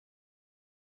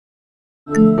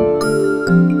Hello,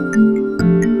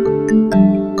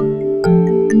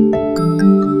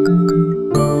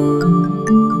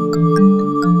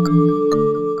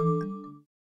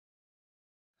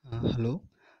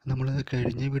 നമ്മൾ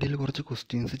കഴിഞ്ഞ വീഡിയോയിൽ കുറച്ച്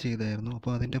ക്വസ്റ്റ്യൻസ് ചെയ്തായിരുന്നു.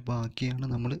 അപ്പോൾ അതിൻ്റെ ബാക്കിയാണ്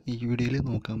നമ്മൾ ഈ വീഡിയോയിൽ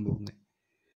നോക്കാൻ പോകുന്നത്.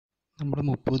 നമ്മൾ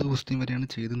 30 ക്വസ്റ്റ്യൻ വരെയാണ്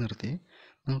ചെയ്ത് നിർത്തിയത്.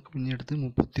 നമുക്ക് പിന്നെ അടുത്ത്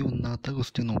 31ാമത്തെ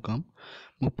ക്വസ്റ്റ്യൻ നോക്കാം.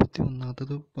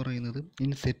 31ാമത്തത് പറയുന്നത്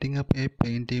in setting up A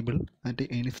plain table at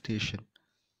any station.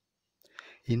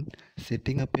 In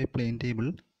setting up A plain table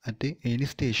at any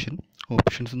station,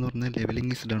 options എന്ന് പറഞ്ഞാൽ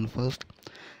levelling is done first,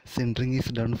 centring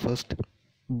is done first,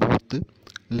 both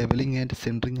leveling and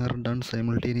centering are done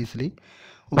simultaneously,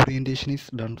 orientation is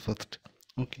done first.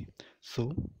 Okay, so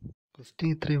question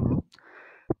ഇത്രയേ ഉള്ളൂ.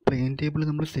 Plain table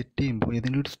നമ്മൾ set ചെയ്യുമ്പോൾ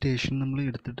ഏതെങ്കിലും ഒരു station നമ്മൾ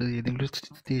എടുത്തിട്ട് ഏതെങ്കിലും ഒരു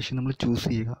സ്റ്റേഷൻ നമ്മൾ ചൂസ്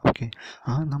ചെയ്യുക. ഓക്കെ,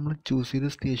 ആ നമ്മൾ ചൂസ് ചെയ്ത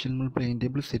സ്റ്റേഷൻ നമ്മൾ പ്ലെയിൻ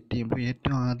ടേബിൾ സെറ്റ് ചെയ്യുമ്പോൾ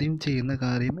ഏറ്റവും ആദ്യം ചെയ്യുന്ന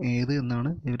കാര്യം ഏത്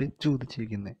എന്നാണ് ഇവർ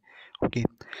ചോദിച്ചിരിക്കുന്നത്. Okay,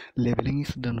 levelling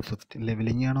is done first.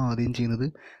 Levelling ആണോ ആദ്യം ചെയ്യുന്നത്,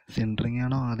 സെൻറ്ററിങ്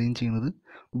ആണോ ആദ്യം ചെയ്യുന്നത്?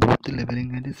 Both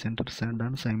levelling and centre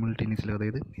done simultaneously.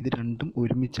 അതായത് ഇത് രണ്ടും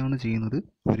ഒരുമിച്ചാണ് ചെയ്യുന്നത്,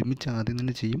 ഒരുമിച്ച് ആദ്യം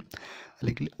തന്നെ ചെയ്യും,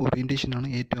 അല്ലെങ്കിൽ ഓറിയൻറ്റേഷനാണ്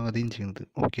ഏറ്റവും ആദ്യം ചെയ്യുന്നത്.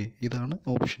 ഓക്കെ, ഇതാണ്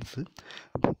ഓപ്ഷൻസ്.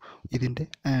 അപ്പോൾ ഇതിൻ്റെ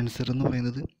ആൻസർ എന്ന്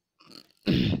പറയുന്നത്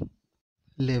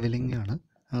ലെവലിംഗ് ആണ്.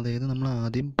 അതായത് നമ്മൾ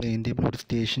ആദ്യം പ്ലെയിൻ ടേബിൾ ഒരു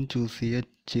സ്റ്റേഷൻ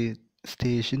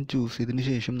ചൂസ് ചെയ്തതിന്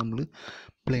ശേഷം നമ്മൾ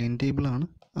പ്ലെയിൻ ടേബിളാണ്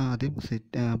ആദ്യം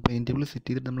പ്ലെയിൻ ടേബിൾ സെറ്റ്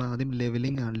ചെയ്തിട്ട് നമ്മൾ ആദ്യം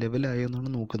ലെവലായോ എന്നാണ്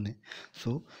നോക്കുന്നത്. സോ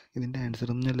ഇതിൻ്റെ ആൻസർ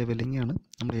എന്ന് പറഞ്ഞാൽ ലെവലിംഗ് ആണ്.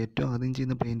 നമ്മൾ ഏറ്റവും ആദ്യം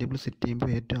ചെയ്യുന്ന പ്ലെയിൻ ടേബിൾ സെറ്റ് ചെയ്യുമ്പോൾ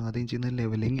ഏറ്റവും ആദ്യം ചെയ്യുന്നത്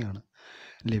ലെവലിംഗ് ആണ്.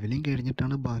 ലെവലിംഗ്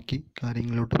കഴിഞ്ഞിട്ടാണ് ബാക്കി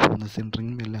കാര്യങ്ങളിലോട്ട് പോകുന്നത്,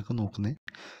 സെൻറ്ററിങ്ങും എല്ലാം നോക്കുന്നത്.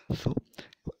 സോ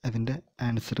അതിൻ്റെ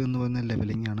ആൻസർ എന്ന് പറയുന്നത്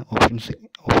ലെവലിംഗ് ആണ്.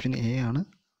 ഓപ്ഷൻ എ ആണ്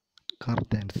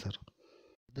കറക്റ്റ് ആൻസർ.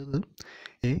 അടുത്തത്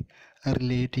A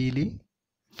relatively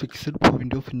fixed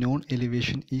point of known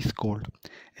elevation is called.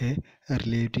 A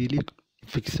relatively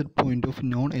fixed point of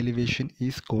known elevation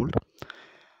is called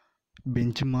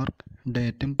benchmark,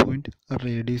 datum point,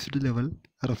 reduced level,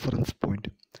 reference point.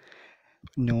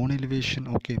 Non elevation,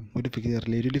 okay, ഒരു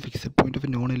relatively fixed point of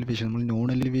non elevation. നമ്മൾ non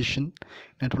elevation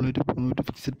ആയിട്ടുള്ള ഒരു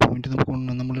fixed point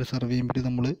നമ്മൾ survey ചെയ്യുമ്പോൾ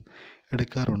നമ്മൾ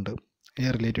എടുക്കാറുണ്ട്.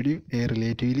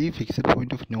 Relatively fixed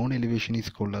point of non elevation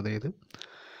is called. അതായത്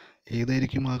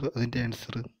ഏതായിരിക്കും അതിൻ്റെ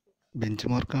ആൻസർ? ബെഞ്ച്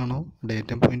മാർക്കാണോ,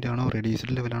 ഡേറ്റം പോയിൻ്റ് ആണോ,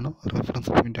 റെഡ്യൂസ്ഡ് ലെവലാണോ,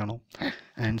 റെഫറൻസ് പോയിൻ്റ് ആണോ?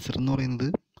 ആൻസർ എന്ന് പറയുന്നത്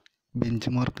ബെഞ്ച്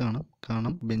മാർക്കാണ്.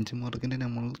 കാരണം ബെഞ്ച് മാർക്കിൻ്റെ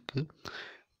നമ്മൾക്ക്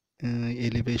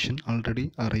എലിവേഷൻ ഓൾറെഡി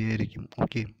അറിയായിരിക്കും.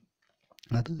 ഓക്കെ,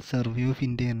 അത് സർവേ ഓഫ്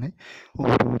ഇന്ത്യ തന്നെ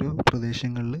ഓരോരോ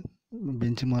പ്രദേശങ്ങളിൽ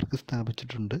ബെഞ്ച് മാർക്ക്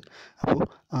സ്ഥാപിച്ചിട്ടുണ്ട്. അപ്പോൾ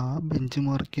ആ ബെഞ്ച്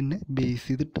മാർക്കിനെ ബേസ്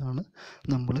ചെയ്തിട്ടാണ്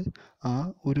നമ്മൾ ആ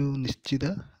ഒരു നിശ്ചിത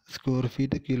സ്ക്വയർ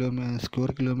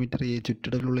കിലോമീറ്റർ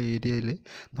ചുറ്റളവിലുള്ള ഏരിയയിൽ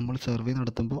നമ്മൾ സർവേ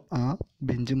നടത്തുമ്പോൾ ആ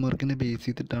ബെഞ്ച് മാർക്കിനെ ബേസ്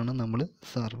ചെയ്തിട്ടാണ് നമ്മൾ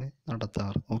സർവേ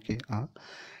നടത്താറ്. ഓക്കെ, ആ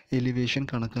എലിവേഷൻ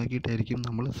കണക്കാക്കിയിട്ടായിരിക്കും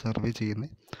നമ്മൾ സർവേ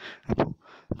ചെയ്യുന്നത്. അപ്പോൾ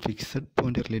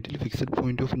relatively fixed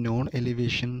point of non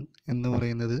elevation എന്ന്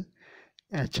പറയുന്നത്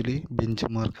ആക്ച്വലി ബെഞ്ച്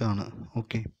മാർക്കാണ്.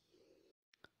 ഓക്കെ,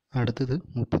 അടുത്തത്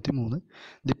 33.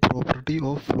 The property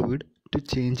of fluid to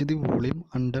change the volume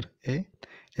under A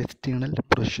external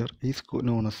pressure is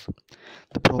known as.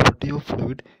 The property of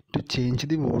fluid to change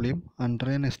the volume under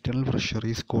an external pressure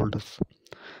is called as.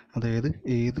 അതായത്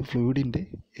ഫ്ലൂയിഡിൻ്റെ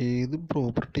ഏത്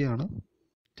പ്രോപ്പർട്ടിയാണ്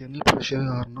external pressure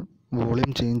കാരണം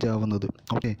volume change ആവുന്നത്?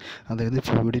 Okay, അതായത്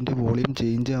ഫ്ലൂയിഡിൻ്റെ volume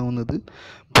change ആവുന്നത്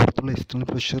പുറത്തുള്ള external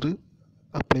pressure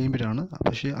apply ചെയ്യുമ്പോഴാണ്.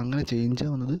 പക്ഷേ അങ്ങനെ ചേഞ്ച്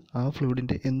ആവുന്നത് ആ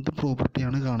ഫ്ലൂയിഡിൻ്റെ എന്ത്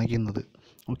പ്രോപ്പർട്ടിയാണ് കാണിക്കുന്നത്?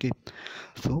 ഓക്കെ,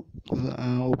 സോ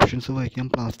ഓപ്ഷൻസ് വായിക്കാം.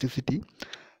 Plasticity,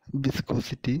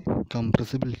 viscosity,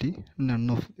 compressibility, none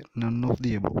of the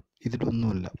above.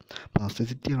 ഇതിലൊന്നുമല്ല.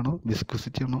 Plasticity ആണോ,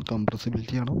 വിസ്കോസിറ്റി ആണോ,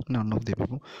 കംപ്രസിബിലിറ്റി ആണോ, none of the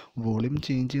above. Volume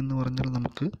change എന്ന് പറഞ്ഞാൽ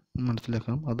നമുക്ക്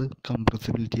മനസ്സിലാക്കാം അത്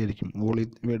കംപ്രസിബിലിറ്റി ആയിരിക്കും.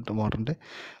 വാട്ടറിൻ്റെ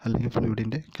അല്ലെങ്കിൽ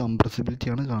ഫ്ലൂയിഡിൻ്റെ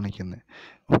കംപ്രസിബിലിറ്റിയാണ് കാണിക്കുന്നത്.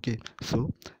 ഓക്കെ, സോ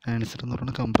ആൻസർ എന്ന്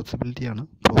പറയുന്നത് കംപ്രസിബിലിറ്റി ആണ്.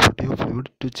 Property of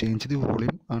fluid to change the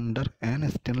volume under an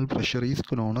external pressure is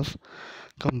known as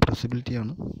compressibility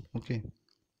ആണ്. ഓക്കെ,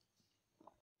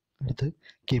 അടുത്ത്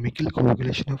chemical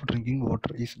coagulation of drinking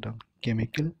water is done.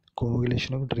 Chemical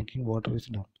coagulation of drinking water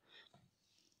is done.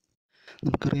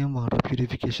 നമുക്കറിയാം water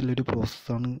പ്യൂരിഫിക്കേഷനിലെ ഒരു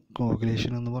പ്രോസസ്സാണ്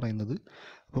coagulation എന്ന് പറയുന്നത്.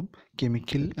 അപ്പം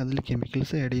അതിൽ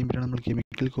chemicals add ചെയ്യുമ്പോഴാണ് നമ്മൾ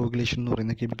കെമിക്കൽ കോഗുലേഷൻ എന്ന്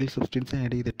പറയുന്നത്. കെമിക്കൽ സബ്സ്റ്റൻസ്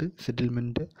ആഡ് ചെയ്തിട്ട്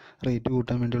സെറ്റിൽമെൻറ്റ് റേറ്റ്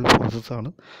കൂട്ടാൻ വേണ്ടിയുള്ള പ്രോസസ്സാണ്.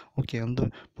 ഓക്കെ,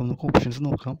 അപ്പോൾ നമുക്ക് ഓപ്ഷൻസ്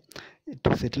നോക്കാം.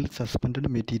 ടു സെറ്റിൽ സസ്പെൻഡഡ്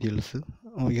മെറ്റീരിയൽസ്,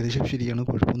 ഏകദേശം ശരിയാണ്,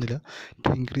 കുഴപ്പമൊന്നുമില്ല.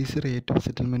 To increase rate of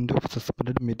settlement of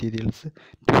suspended materials,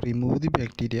 to remove the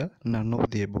bacteria, none of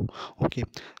the above. Okay,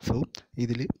 so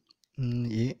ഇതിൽ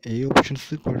എ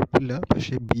ഓപ്ഷൻസ് കുഴപ്പമില്ല,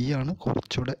 പക്ഷേ ബി ആണ്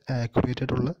കുറച്ചുകൂടെ ആക്യുറേറ്റ്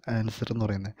ആയിട്ടുള്ള ആൻസർ എന്ന്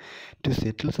പറയുന്നത്. ടു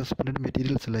സെറ്റിൽ സസ്പെൻഡഡ്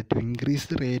മെറ്റീരിയൽസ് അല്ല, to increase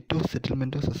the rate of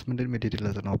settlement of suspended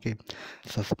materials ആണ്. ഓക്കെ,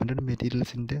 സസ്പെൻഡഡ്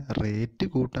മെറ്റീരിയൽസിൻ്റെ റേറ്റ്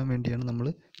കൂട്ടാൻ വേണ്ടിയാണ് നമ്മൾ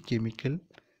കെമിക്കൽ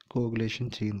കോഗുലേഷൻ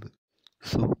ചെയ്യുന്നത്.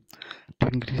 So to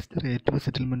increase the rate of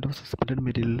settlement of suspended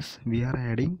materials V are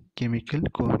adding chemical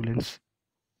coagulants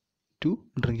to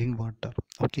drinking water.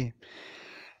 Okay,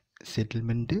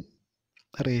 settlement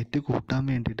rate കൂട്ടാൻ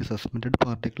വേണ്ടിയിട്ട് suspended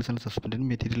particles and suspended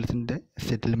മെറ്റീരിയൽസിൻ്റെ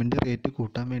settlement rate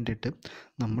കൂട്ടാൻ വേണ്ടിയിട്ട്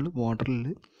നമ്മൾ വാട്ടറിൽ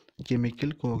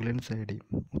കെമിക്കൽ കോഗുലൻസ് ആഡ്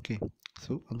ചെയ്യും. Okay,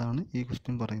 so അതാണ് ഈ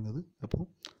question പറയുന്നത്. അപ്പോൾ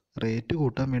റേറ്റ്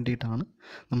കൂട്ടാൻ വേണ്ടിയിട്ടാണ്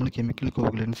നമ്മൾ കെമിക്കൽ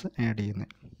കോഗുലൻസ് ആഡ്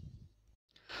ചെയ്യുന്നത്.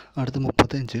 അടുത്ത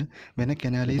 35, when A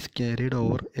canal is carried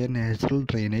over A natural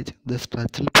drainage the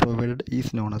structure provided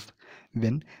is known as.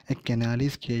 When A canal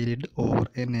is carried over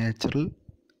A natural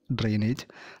drainage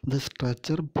the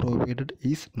structure provided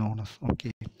is known as. Okay,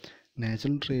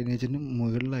 natural ഡ്രെയിനേജിന്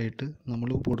മുകളിലായിട്ട് നമ്മൾ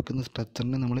കൊടുക്കുന്ന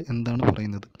സ്ട്രക്ചറിനെ നമ്മൾ എന്താണ്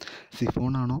പറയുന്നത്?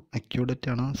 Siphon ആണോ, അക്യൂഡറ്റ്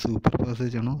ആണോ, super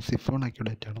passage ആണോ, siphon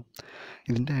അക്യൂഡറ്റ് ആണോ?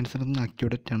 ഇതിൻ്റെ ആൻസർ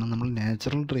അക്യൂഡറ്റ് ആണ്. നമ്മൾ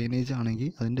നാച്ചുറൽ ഡ്രെയിനേജ്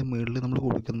ആണെങ്കിൽ അതിൻ്റെ മുകളിൽ നമ്മൾ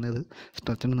കൊടുക്കുന്നത്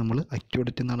സ്ട്രക്ചറിന് നമ്മൾ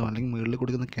അക്യൂഡറ്റ് എന്നാണ്, അല്ലെങ്കിൽ മുകളിൽ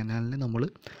കൊടുക്കുന്ന കനാലിനെ നമ്മൾ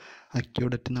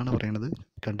അക്യൂഡറ്റ് എന്നാണ് പറയുന്നത്.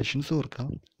 കണ്ടീഷൻസ് ഓർക്കാം,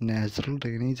 നാച്ചുറൽ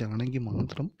ഡ്രെയിനേജ് ആണെങ്കിൽ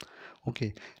മാത്രം. ഓക്കെ,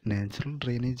 നാച്ചുറൽ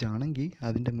ഡ്രെയിനേജ് ആണെങ്കിൽ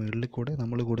അതിൻ്റെ മുകളിൽ കൂടെ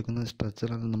നമ്മൾ കൊടുക്കുന്ന സ്ട്രക്ചർ,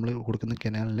 നമ്മൾ കൊടുക്കുന്ന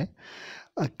കനാലിനെ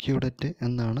അക്യൂഡറ്റ്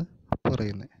എന്നാണ്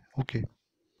പറയുന്നത്. ഓക്കെ,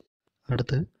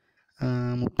 അടുത്ത്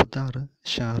 36,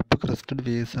 sharp crested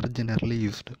waves are generally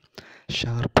used.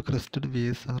 Sharp crested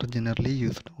waves are generally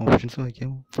used. Options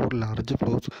വായിക്കാം. For large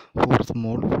flows, four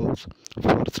small flows,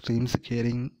 four streams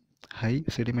carrying high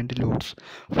sediment lords,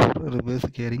 four reverse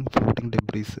carrying floating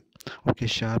debris. Okay,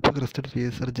 sharp crested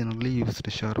waves are generally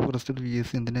used. Sharp crested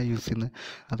waves എന്തിനാണ് use ചെയ്യുന്നത്?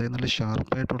 അതായത് നല്ല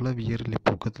ഷാർപ്പായിട്ടുള്ള വിയറില്ലേ,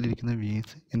 പൊക്കത്തിലിരിക്കുന്ന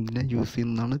waves എന്തിനാണ് use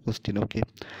ചെയ്യുന്നതാണ് question. Okay,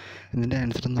 ഇതിൻ്റെ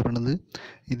answer എന്ന് പറയുന്നത്,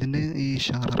 ഇതിന് ഈ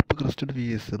ഷാർപ്പ് ക്രസ്റ്റഡ്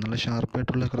വേവ്സ്, നല്ല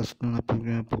ഷാർപ്പായിട്ടുള്ള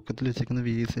പൊക്കത്തിൽ വെച്ചിരിക്കുന്ന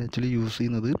വേവ്സ് ആക്ച്വലി യൂസ്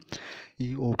ചെയ്യുന്നത് ഈ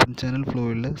ഓപ്പൺ ചാനൽ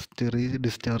ഫ്ലോയിലെ സ്റ്റെറേജ്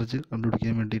ഡിസ്ചാർജ്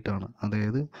കണ്ടുപിടിക്കാൻ വേണ്ടിയിട്ടാണ്.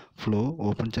 അതായത്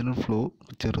ഓപ്പൺ ചാനൽ ഫ്ലോ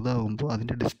ചെറുതാകുമ്പോൾ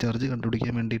അതിൻ്റെ ഡിസ്ചാർജ്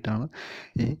കണ്ടുപിടിക്കാൻ വേണ്ടിയിട്ടാണ്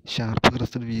ഈ ഷാർപ്പ്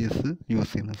ക്രസ്റ്റഡ് വേവ്സ്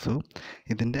യൂസ് ചെയ്യുന്നത്. സോ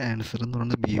ഇതിൻ്റെ ആൻസർ എന്ന്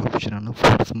പറയുന്നത് ബി ഓപ്ഷനാണ്,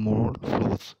 four small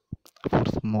flows.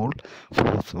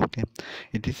 Okay,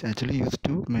 it is actually use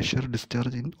to measure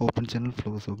discharge in open channel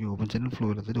flows. Okay, open channel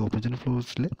ഫ്ലോയിൽ, അതായത് ഓപ്പൺ ചാനൽ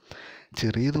ഫ്ലോസിൽ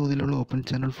ചെറിയ തോതിലുള്ള ഓപ്പൺ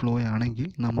ചാനൽ ഫ്ലോ ആണെങ്കിൽ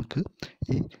നമുക്ക്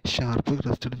ഈ ഷാർപ്പ്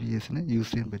ക്രസ്റ്റഡ് വേവ്സിനെ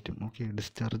യൂസ് ചെയ്യാൻ പറ്റും. ഓക്കെ,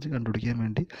 ഡിസ്ചാർജ് കണ്ടുപിടിക്കാൻ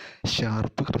വേണ്ടി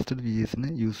ഷാർപ്പ് ക്രസ്റ്റഡ് വേവ്സിനെ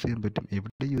യൂസ് ചെയ്യാൻ പറ്റും.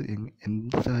 എവിടെ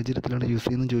എന്ത് സാഹചര്യത്തിലാണ് യൂസ്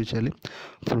ചെയ്യുന്നതെന്ന് ചോദിച്ചാൽ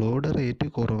ഫ്ലോയുടെ റേറ്റ്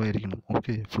കുറവായിരിക്കണം.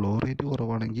 ഓക്കെ, ഫ്ലോ റേറ്റ്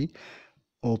കുറവാണെങ്കിൽ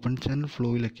ഓപ്പൺ ചാനൽ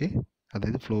ഫ്ലോയിലൊക്കെ,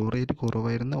 അതായത് ഫ്ലോ റേറ്റ്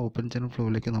കുറവായിരുന്ന ഓപ്പൺ ചാനൽ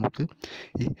ഫ്ലോയിലേക്ക് നമുക്ക്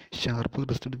ഈ ഷാർപ്പ്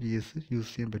ക്രസ്റ്റഡ് വേവ്സ് യൂസ്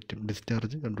ചെയ്യാൻ പറ്റും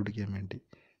ഡിസ്ചാർജ് കണ്ടുപിടിക്കാൻ വേണ്ടി.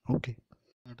 ഓക്കെ,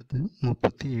 അടുത്ത്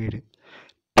 37,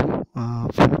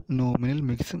 four nominal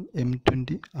mix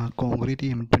M20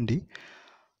 concrete M20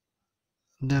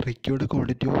 the required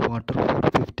quantity of water for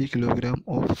 50 kg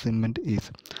of cement is.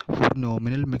 For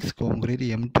nominal mixed concrete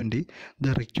M20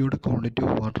 the required quantity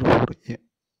of water for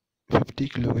 50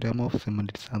 kg of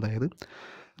cement is. അതായത്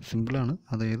സിമ്പിളാണ്,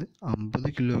 അതായത് 50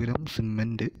 kilogram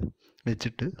cement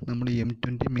വെച്ചിട്ട് നമ്മൾ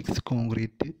M20 mix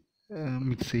concrete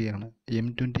mix ചെയ്യുകയാണ്.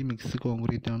 M20 mix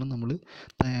concrete ആണ് നമ്മൾ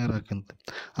തയ്യാറാക്കുന്നത്.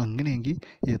 അങ്ങനെയെങ്കിൽ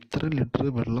എത്ര ലിറ്റർ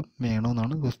വെള്ളം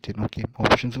വേണമെന്നാണ് ക്വസ്റ്റ്യൻ. ഓക്കെ,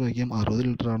 ഓപ്ഷൻസ് വായിക്കാം. 60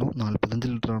 ലിറ്റർ ആണോ,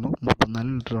 45 ലിറ്റർ ആണോ,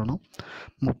 34 ലിറ്റർ ആണോ,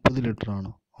 30 ലിറ്റർ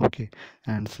ആണോ? Okay,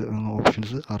 answer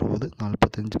options 60,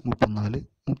 45, 34,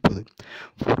 30.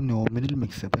 Four nominal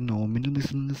mix, അപ്പം നോമിനൽ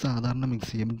മിക്സ് എന്ന് സാധാരണ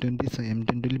മിക്സ്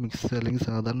M20 മിക്സ് അല്ലെങ്കിൽ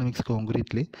സാധാരണ മിക്സ്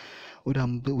കോൺക്രീറ്റിൽ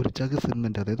ഒരു ചാക്ക്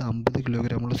സിമെൻറ്റ്, അതായത് 50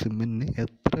 കിലോഗ്രാമുള്ള സിമെൻറ്റിന്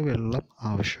എത്ര വെള്ളം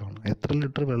ആവശ്യമാണ്, എത്ര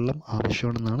ലിറ്റർ വെള്ളം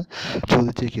ആവശ്യമാണെന്നാണ്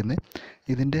ചോദിച്ചിരിക്കുന്നത്.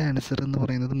 ഇതിൻ്റെ ആൻസർ എന്ന്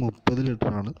പറയുന്നത് 30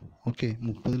 ലിറ്ററാണ്. ഓക്കെ,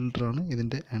 30 ലിറ്ററാണ്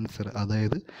ഇതിൻ്റെ ആൻസർ.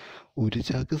 അതായത് ഒരു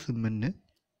ചാക്ക്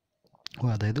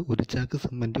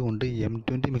സിമെൻറ്റ് കൊണ്ട്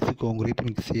M20 മിക്സ്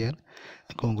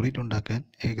കോൺക്രീറ്റ് ഉണ്ടാക്കാൻ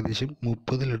ഏകദേശം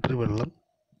 30 ലിറ്റർ വെള്ളം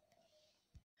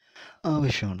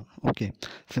ആവശ്യമാണ്. ഓക്കെ,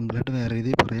 സിമ്പിളായിട്ട് വേറെ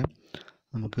രീതിയിൽ പറയാം.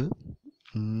 നമുക്ക്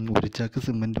ഒരു ചാക്ക്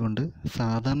സിമെൻറ്റ് കൊണ്ട്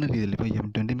സാധാരണ രീതിയിൽ, ഇപ്പോൾ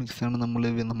M20 മിക്സാണ്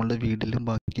നമ്മളുടെ വീട്ടിലും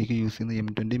ബാക്കിയൊക്കെ യൂസ് ചെയ്യുന്ന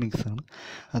M20 മിക്സാണ്.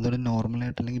 അതുപോലെ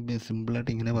നോർമലായിട്ട് അല്ലെങ്കിൽ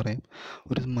സിമ്പിളായിട്ട് ഇങ്ങനെ പറയാം,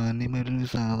 ഒരു മാന്യമായൊരു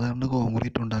സാധാരണ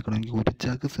കോൺക്രീറ്റ് ഉണ്ടാക്കണമെങ്കിൽ ഒരു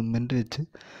ചാക്ക് സിമെൻറ്റ് വെച്ച്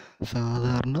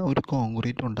സാധാരണ ഒരു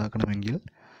കോൺക്രീറ്റ് ഉണ്ടാക്കണമെങ്കിൽ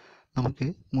നമുക്ക്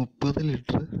 30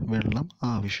 ലിറ്റർ വെള്ളം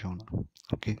ആവശ്യമാണ്.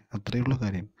 ഓക്കെ, അത്രയുള്ള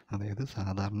കാര്യം. അതായത്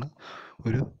സാധാരണ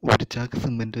ഒരു ചാക്ക്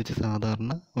സിമെൻറ്റ് വെച്ച്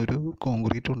സാധാരണ ഒരു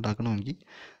കോൺക്രീറ്റ് ഉണ്ടാക്കണമെങ്കിൽ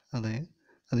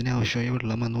അതിനാവശ്യമായ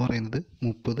വെള്ളം എന്ന് പറയുന്നത്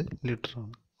 30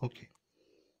 ലിറ്ററാണ്. ഓക്കെ,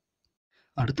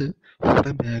 അടുത്ത് four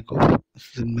A bag of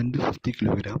cement 50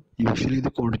 kilogram usually the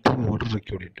quantity of water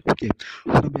required. Okay,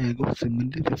 four A bag of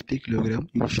cement 50 kilogram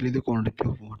usually the quantity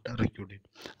of water required.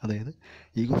 അതായത്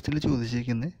ഈ ക്വസ്റ്റ്യനിൽ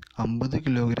ചോദിച്ചേക്കുന്നത് 50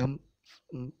 കിലോഗ്രാം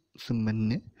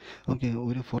സിമെൻറ്റിന്, ഓക്കെ,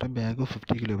 ഒരു four A bag of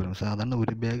 50 kilogram. സാധാരണ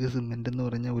ഒരു bag cement എന്ന്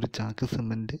പറഞ്ഞാൽ ഒരു ചാക്ക്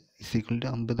സിമെൻറ്റ് ഈക്വൽ ടു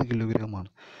 50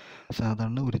 കിലോഗ്രാമാണ്.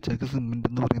 സാധാരണ ഒരു ചാക്ക് സിമെൻറ്റ്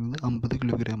എന്ന് പറയുന്നത് 50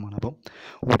 കിലോഗ്രാമാണ്. അപ്പം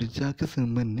ഒരു ചാക്ക്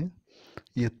സിമെൻറ്റിന്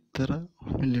എത്ര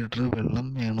ലിറ്റർ വെള്ളം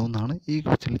വേണമെന്നാണ് ഈ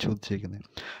ക്വസ്റ്റ്യനിൽ ചോദിച്ചേക്കുന്നത്.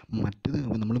 മറ്റേത്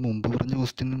നമ്മൾ മുമ്പ് പറഞ്ഞ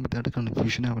ക്വസ്റ്റ്യനും ഇതായിട്ട്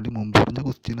കൺഫ്യൂഷൻ ആവില്ല. മുമ്പ് പറഞ്ഞ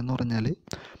ക്വസ്റ്റ്യൻ എന്ന് പറഞ്ഞാൽ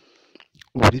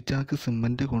ഒരു ചാക്ക്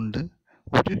സിമെൻറ്റ് കൊണ്ട്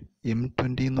ഒരു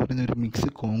M20 എന്ന് പറയുന്ന ഒരു മിക്സ്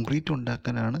കോൺക്രീറ്റ്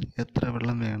ഉണ്ടാക്കാനാണ് എത്ര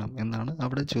വെള്ളം വേണം എന്നാണ്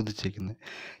അവിടെ ചോദിച്ചേക്കുന്നത്.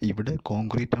 ഇവിടെ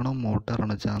കോൺക്രീറ്റ് ആണോ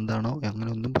മോട്ടാറാണോ ചാന്താണോ അങ്ങനെ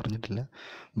ഒന്നും പറഞ്ഞിട്ടില്ല.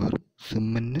 വെറും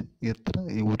സിമെൻറ്റിന്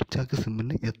ഒരു ചാക്ക്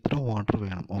സിമെൻറ്റിന് എത്ര വാട്ടർ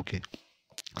വേണം. ഓക്കെ,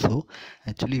 സോ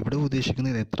ആക്ച്വലി ഇവിടെ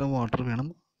ഉദ്ദേശിക്കുന്നത് എത്ര വാട്ടർ വേണം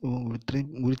ഇത്രയും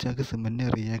ഒരു ചാക്ക് സിമെൻറ്റിനെ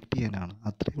റിയാക്ട് ചെയ്യാനാണ്.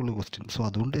 അത്രയേ ഉള്ളൂ ക്വസ്റ്റ്യൻ. സോ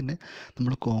അതുകൊണ്ട് തന്നെ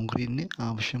നമ്മൾ കോൺക്രീറ്റിന്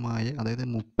ആവശ്യമായ, അതായത്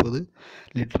 30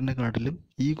 ലിറ്ററിനെക്കാട്ടിലും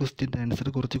ഈ ക്വസ്റ്റ്യൻ്റെ ആൻസർ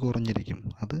കുറച്ച് കുറഞ്ഞിരിക്കും.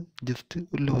 അത് ജസ്റ്റ്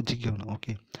ഒരു ലോജിക്കാണ്.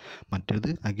 ഓക്കെ, മറ്റേത്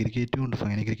അഗ്രിഗേറ്റും ഉണ്ട്,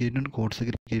 ഫൈൻ അഗ്രിഗേറ്റും ഉണ്ട്, കോഡ്സ്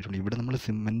അഗ്രിഗേറ്റും ഉണ്ട്. ഇവിടെ നമ്മൾ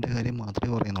സിമെൻറ്റിൻ്റെ കാര്യം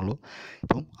മാത്രമേ പറയുന്നുള്ളൂ.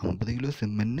 ഇപ്പം 50 കിലോ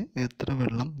സിമെൻറ്റിന് എത്ര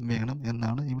വെള്ളം വേണം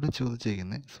എന്നാണ് ഇവിടെ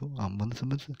ചോദിച്ചേക്കുന്നത്. സോ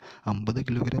 50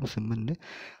 കിലോഗ്രാം സിമെൻറ്റിന്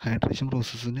ഹൈഡ്രേഷൻ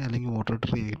പ്രോസസ്സിന് അല്ലെങ്കിൽ വാട്ടർ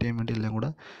റിയാക്ട് ചെയ്യാൻ വേണ്ടി എല്ലാം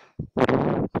കൂടെ ഒരു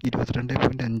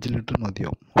 22.5 ലിറ്റർ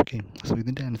മതിയാവും. ഓക്കെ, സോ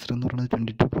ഇതിൻ്റെ ആൻസർ എന്ന് പറയുന്നത്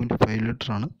 22.5 ലിറ്റർ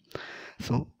ആണ്.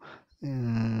 So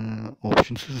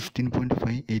options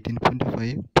 16.5,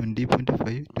 18.5,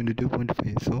 20.5,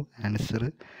 22.5. So answer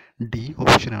D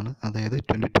ഓപ്ഷനാണ്, അതായത്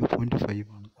 22.5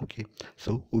 ആണ്. ഓക്കെ,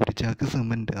 സോ ഒരു ചാക്ക്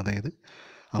സിമെൻറ്റ്, അതായത്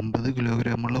 50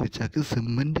 കിലോഗ്രാമുള്ള ഒരു ചാക്ക്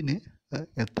സിമെൻറ്റിന്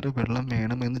എത്ര വെള്ളം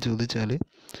വേണമെന്ന് ചോദിച്ചാൽ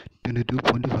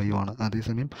 22.5 ആണ്.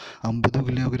 അതേസമയം 50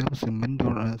 കിലോഗ്രാം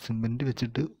സിമെൻറ്റ്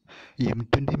വെച്ചിട്ട്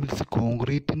M20 മിക്സ്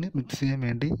കോൺക്രീറ്റിന് മിക്സ് ചെയ്യാൻ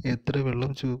വേണ്ടി എത്ര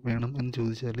വെള്ളം വേണം എന്ന്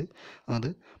ചോദിച്ചാൽ അത്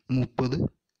 30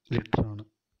 ലിറ്റർ ആണ്.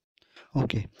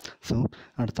 ഓക്കെ, സോ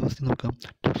അടുത്ത ക്വസ്റ്റ്യൻ നോക്കാം.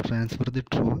 To transfer the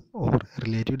true or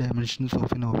relative dimensions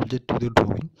of N object to the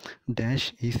drawing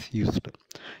dash is used.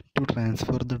 To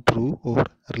transfer the true or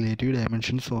relative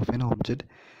dimensions of N object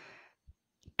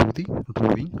to the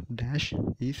drawing dash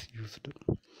is used.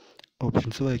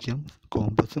 Options വായിക്കാം.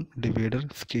 കോമ്പസും, divider,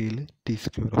 scale, T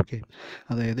square. Okay,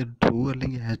 അതായത് true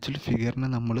അല്ലെങ്കിൽ actual ഫിഗറിനെ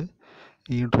നമ്മൾ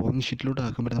ഈ drawing ഷീറ്റിലോട്ട്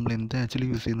ആക്കുമ്പോൾ നമ്മൾ എന്താ actually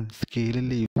use ചെയ്യുന്നത്?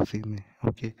 സ്കെയിലല്ലേ use ചെയ്യുന്നത്.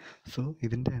 ഓക്കെ, സോ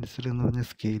ഇതിൻ്റെ ആൻസർ എന്ന് പറഞ്ഞാൽ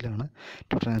സ്കെയിലാണ്.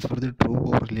 To transfer the true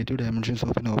or relative dimensions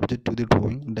of N object to the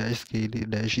drawing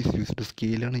dash is used.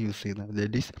 സ്കെയിലാണ് use ചെയ്യുന്നത്.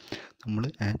 ദാറ്റ് ഈസ് നമ്മൾ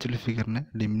ആക്ച്വൽ ഫിഗറിനെ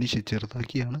ഡിമിനിഷ്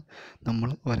ചെറുതാക്കിയാണ്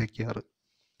നമ്മൾ വരയ്ക്കാറ്.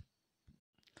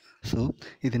 സോ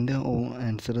ഇതിൻ്റെ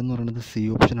ആൻസർ എന്ന് പറയുന്നത് സി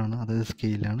ഓപ്ഷനാണ്, അതായത്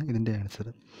സ്കെയിലാണ് ഇതിൻ്റെ ആൻസർ.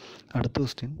 അടുത്ത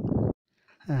question.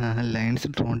 Lines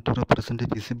drawn to represent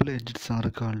visible edges are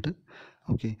called.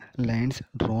 Okay, lines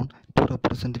drawn to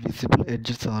represent visible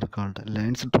edges are called.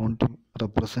 Lines drawn to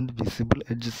represent visible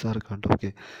edges are called.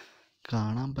 Okay,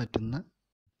 കാണാൻ പറ്റുന്ന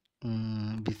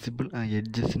visible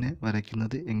എഡ്ജസിനെ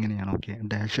വരയ്ക്കുന്നത് എങ്ങനെയാണ്? ഓക്കെ,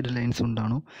 ഡാഷ്ഡ് ലൈൻസ്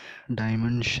കൊണ്ടാണോ,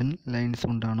 dimension lines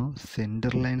കൊണ്ടാണോ,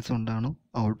 centre lines കൊണ്ടാണോ,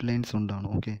 out lines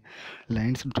കൊണ്ടാണോ? Okay,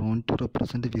 lines drawn to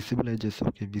represent visible edges.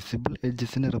 Okay, visible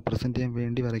എഡ്ജസിനെ represent ചെയ്യാൻ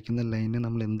വേണ്ടി വരയ്ക്കുന്ന ലൈനെ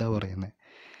നമ്മൾ എന്താ പറയുന്നത്?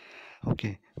 Okay,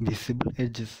 visible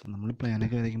edges. നമ്മൾ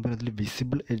പ്ലാനൊക്കെ വരയ്ക്കുമ്പോൾ അതിൽ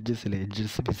വിസിബിൾ എഡ്ജസ് അല്ലേ,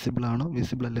 എഡ്ജസ് വിസിബിൾ ആണോ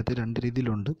വിസിബിൾ അല്ലാത്ത രണ്ട്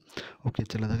രീതിയിലുണ്ട്. ഓക്കെ,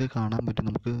 ചിലതൊക്കെ കാണാൻ പറ്റും,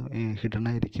 നമുക്ക് ഹിഡൻ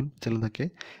ആയിരിക്കും, ചിലതൊക്കെ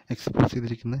എക്സ്പോസ്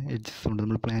ചെയ്തിരിക്കുന്ന എഡ്ജസ് ഉണ്ട്.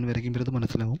 നമ്മൾ പ്ലാൻ വരയ്ക്കുമ്പോൾ അത്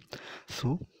മനസ്സിലാവും.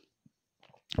 സോ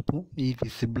അപ്പോൾ ഈ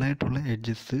വിസിബിളായിട്ടുള്ള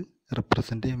എഡ്ജസ്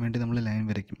റെപ്രസെൻറ്റ് ചെയ്യാൻ വേണ്ടി നമ്മൾ ലൈൻ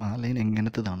വരയ്ക്കും. ആ ലൈൻ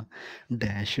എങ്ങനത്തതാണ്?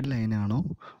 ഡാഷ്ഡ് ലൈനാണോ,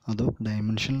 അതോ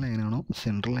ഡയമെൻഷൻ ലൈനാണോ,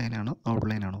 സെൻട്രൽ ലൈനാണോ, ഔട്ട്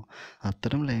ലൈനാണോ?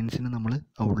 അത്തരം ലൈൻസിന് നമ്മൾ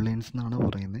ഔട്ട് ലൈൻസ് എന്നാണ്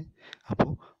പറയുന്നത്.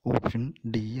 അപ്പോൾ ഓപ്ഷൻ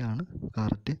ഡി ആണ്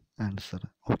കറക്റ്റ് ആൻസർ.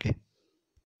 ഓക്കെ,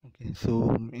 സോ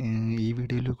ഈ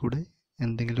വീഡിയോയിൽ കൂടെ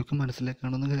എന്തെങ്കിലുമൊക്കെ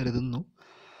മനസ്സിലാക്കാണെന്ന് കരുതുന്നു.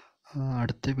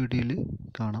 അടുത്ത വീഡിയോയിൽ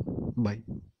കാണാം. ബൈ.